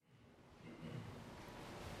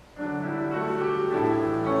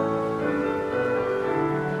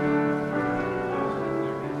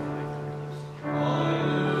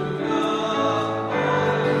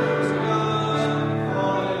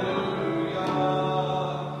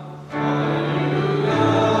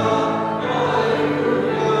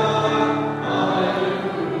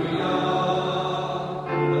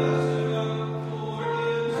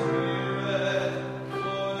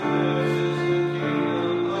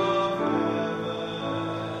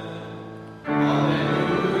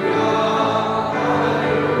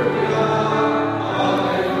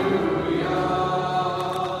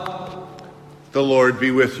The Lord be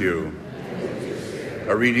with you.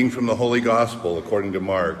 A reading from the Holy Gospel according to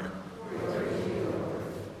Mark.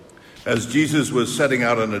 As Jesus was setting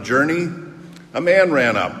out on a journey, a man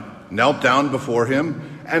ran up, knelt down before him,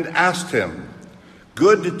 and asked him,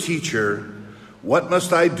 "Good teacher, what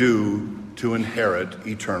must I do to inherit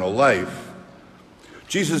eternal life?"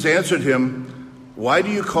 Jesus answered him, "Why do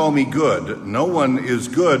you call me good? No one is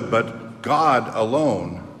good but God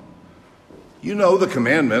alone. You know the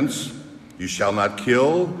commandments. You shall not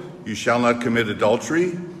kill, you shall not commit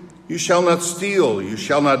adultery, you shall not steal, you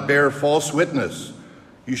shall not bear false witness,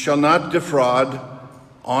 you shall not defraud,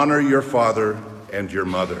 honor your father and your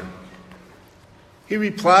mother." He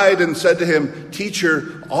replied and said to him,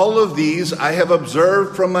 "Teacher, all of these I have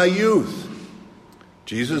observed from my youth."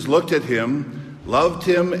 Jesus looked at him, loved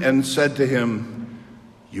him, and said to him,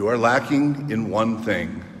 "You are lacking in one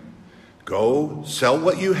thing. Go, sell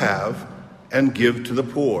what you have and give to the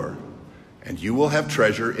poor, and you will have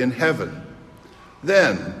treasure in heaven.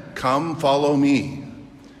 Then come follow me."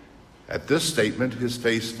 At this statement, his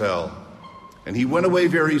face fell, and he went away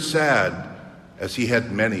very sad, as he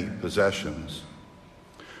had many possessions.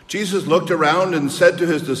 Jesus looked around and said to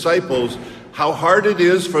his disciples, "How hard it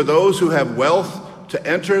is for those who have wealth to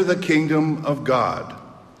enter the kingdom of God."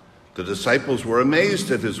 The disciples were amazed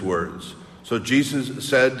at his words. So Jesus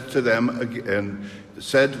said to them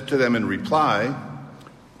in reply,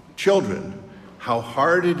 "Children, how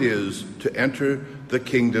hard it is to enter the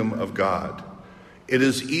kingdom of God. It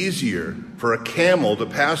is easier for a camel to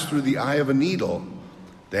pass through the eye of a needle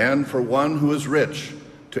than for one who is rich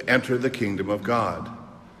to enter the kingdom of God."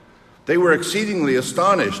 They were exceedingly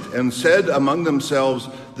astonished and said among themselves,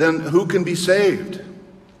 "Then who can be saved?"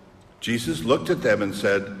 Jesus looked at them and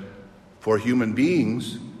said, "For human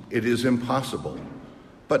beings it is impossible,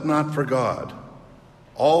 but not for God.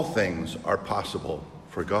 All things are possible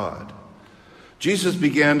for God." Jesus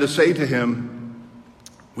began to say to him,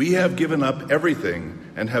 "We have given up everything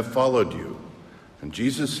and have followed you." And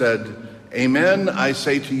Jesus said, "Amen, I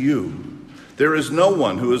say to you, there is no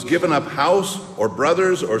one who has given up house or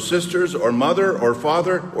brothers or sisters or mother or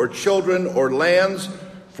father or children or lands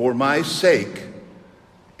for my sake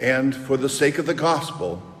and for the sake of the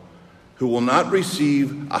gospel, who will not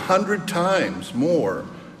receive 100 times more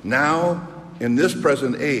now in this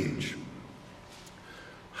present age,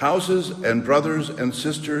 houses and brothers and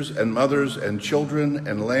sisters and mothers and children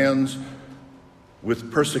and lands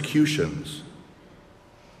with persecutions,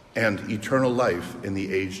 and eternal life in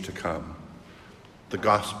the age to come." The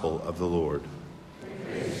Gospel of the Lord.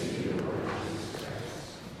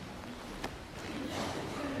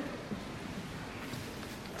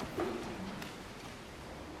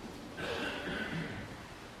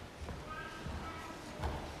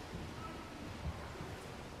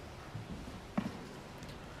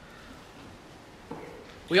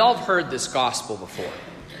 We all have heard this gospel before,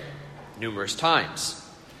 numerous times.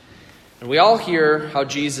 And we all hear how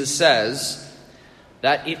Jesus says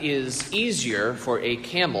that it is easier for a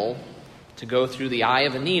camel to go through the eye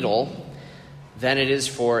of a needle than it is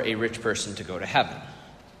for a rich person to go to heaven.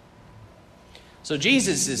 So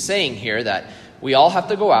Jesus is saying here that we all have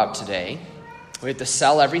to go out today. We have to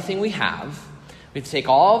sell everything we have. We have to take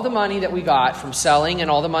all of the money that we got from selling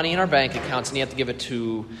and all the money in our bank accounts, and you have to give it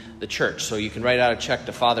to the church. So you can write out a check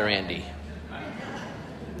to Father Andy.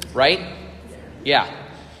 Right? Yeah.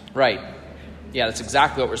 Right. Yeah, that's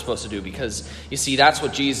exactly what we're supposed to do, because, you see, that's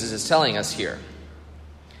what Jesus is telling us here.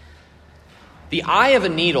 The eye of a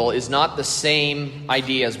needle is not the same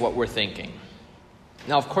idea as what we're thinking.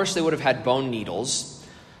 Now, of course, they would have had bone needles,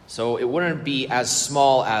 so it wouldn't be as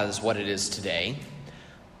small as what it is today.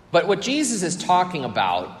 But what Jesus is talking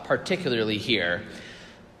about, particularly here,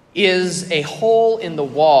 is a hole in the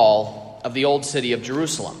wall of the old city of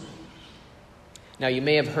Jerusalem. Now, you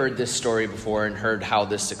may have heard this story before and heard how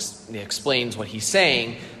this explains what he's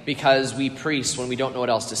saying, because we priests, when we don't know what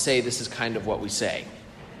else to say, this is kind of what we say.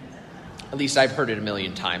 At least I've heard it a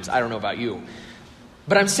million times. I don't know about you.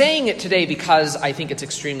 But I'm saying it today because I think it's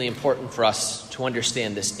extremely important for us to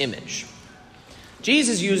understand this image.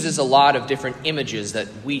 Jesus uses a lot of different images that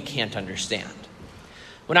we can't understand.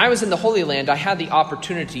 When I was in the Holy Land, I had the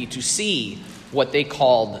opportunity to see what they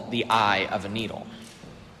called the eye of a needle.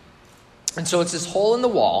 And so it's this hole in the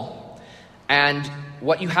wall, and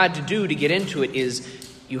what you had to do to get into it is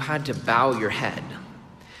you had to bow your head.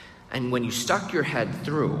 And when you stuck your head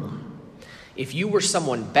through, if you were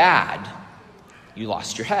someone bad, you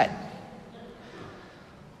lost your head.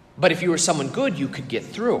 But if you were someone good, you could get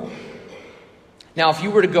through. Now, if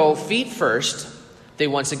you were to go feet first, they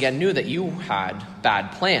once again knew that you had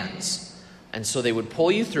bad plans. And so they would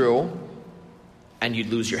pull you through, and you'd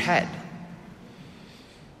lose your head.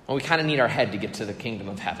 Well, we kind of need our head to get to the kingdom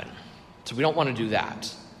of heaven. So we don't want to do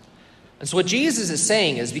that. And so what Jesus is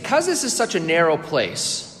saying is, because this is such a narrow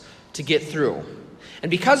place to get through,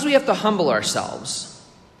 and because we have to humble ourselves,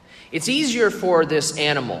 it's easier for this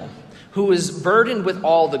animal who is burdened with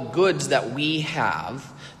all the goods that we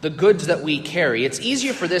have, the goods that we carry, it's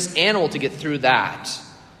easier for this animal to get through that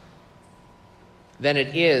than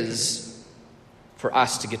it is for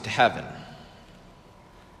us to get to heaven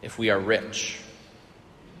if we are rich.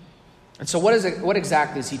 And so what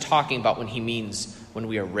exactly is he talking about when he means when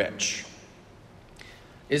we are rich?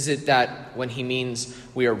 Is it that when he means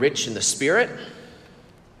we are rich in the Spirit?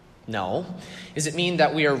 No. Does it mean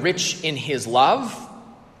that we are rich in his love?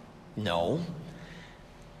 No.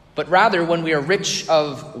 But rather when we are rich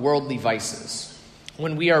of worldly vices,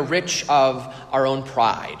 when we are rich of our own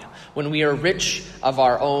pride, when we are rich of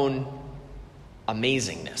our own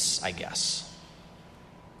amazingness, I guess.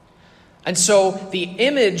 And so the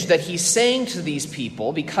image that he's saying to these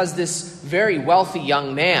people, because this very wealthy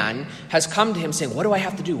young man has come to him saying, what do I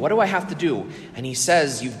have to do? What do I have to do? And he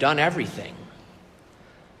says, you've done everything.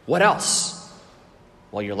 What else?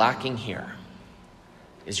 Well, you're lacking here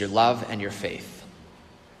is your love and your faith.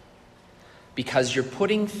 Because you're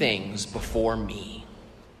putting things before me.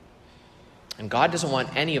 And God doesn't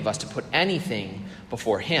want any of us to put anything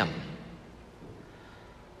before him.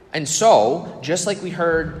 And so, just like we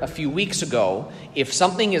heard a few weeks ago, if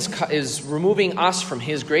something is removing us from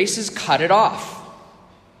his graces, cut it off.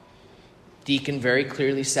 Deacon very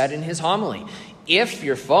clearly said in his homily, if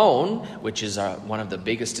your phone, which is one of the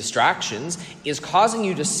biggest distractions, is causing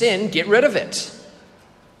you to sin, get rid of it.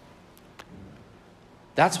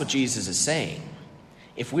 That's what Jesus is saying.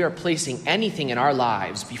 If we are placing anything in our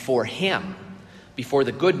lives before him, before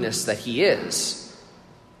the goodness that he is,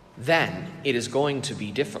 then it is going to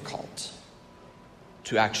be difficult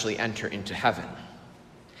to actually enter into heaven.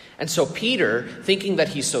 And so Peter, thinking that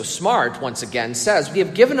he's so smart, once again says, we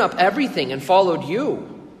have given up everything and followed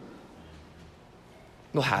you.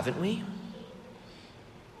 Well, haven't we?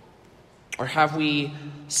 Or have we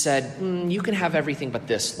said, you can have everything but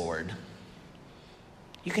this, Lord.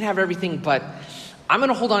 You can have everything, but I'm going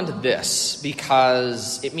to hold on to this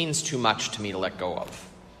because it means too much to me to let go of.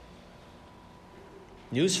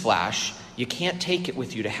 Newsflash, you can't take it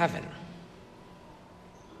with you to heaven.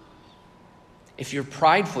 If you're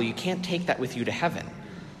prideful, you can't take that with you to heaven.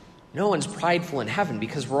 No one's prideful in heaven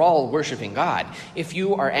because we're all worshiping God. If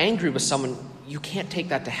you are angry with someone, you can't take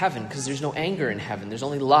that to heaven because there's no anger in heaven. There's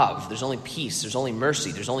only love. There's only peace. There's only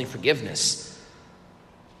mercy. There's only forgiveness.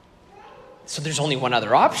 So there's only one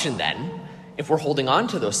other option then, if we're holding on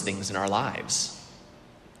to those things in our lives.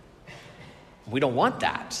 We don't want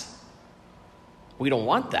that. We don't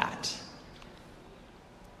want that.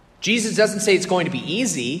 Jesus doesn't say it's going to be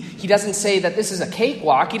easy. He doesn't say that this is a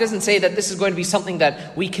cakewalk. He doesn't say that this is going to be something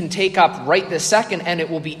that we can take up right this second and it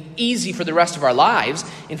will be easy for the rest of our lives.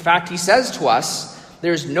 In fact, he says to us,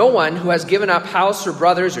 there's no one who has given up house or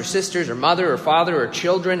brothers or sisters or mother or father or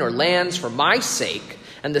children or lands for my sake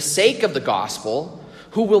and the sake of the gospel,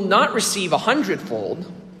 who will not receive 100-fold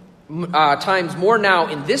times more now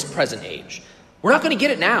in this present age. We're not going to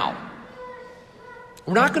get it now.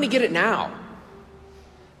 We're not going to get it now.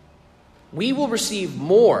 We will receive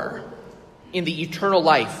more in the eternal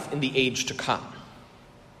life in the age to come.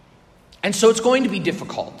 And so it's going to be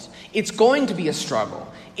difficult. It's going to be a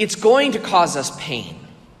struggle. It's going to cause us pain.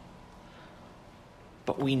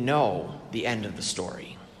 But we know the end of the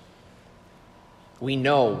story. We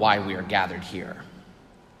know why we are gathered here.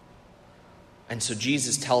 And so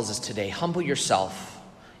Jesus tells us today, humble yourself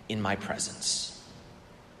in my presence.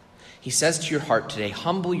 He says to your heart today,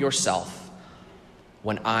 humble yourself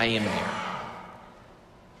when I am near.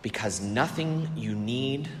 Because nothing you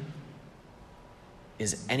need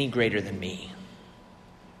is any greater than me.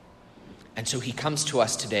 And so he comes to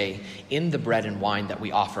us today in the bread and wine that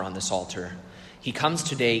we offer on this altar. He comes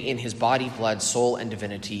today in his body, blood, soul, and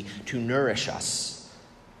divinity to nourish us,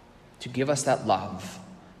 to give us that love,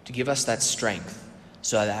 to give us that strength,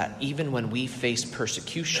 so that even when we face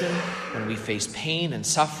persecution, when we face pain and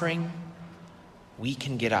suffering, we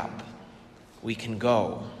can get up, we can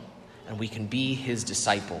go, and we can be his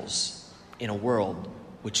disciples in a world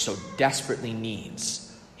which so desperately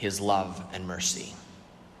needs his love and mercy.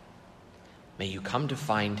 May you come to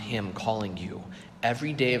find him calling you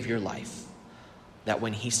every day of your life, that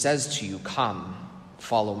when he says to you, come,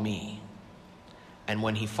 follow me, and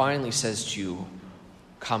when he finally says to you,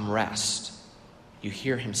 come rest, you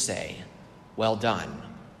hear him say, well done,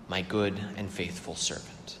 my good and faithful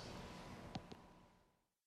servant.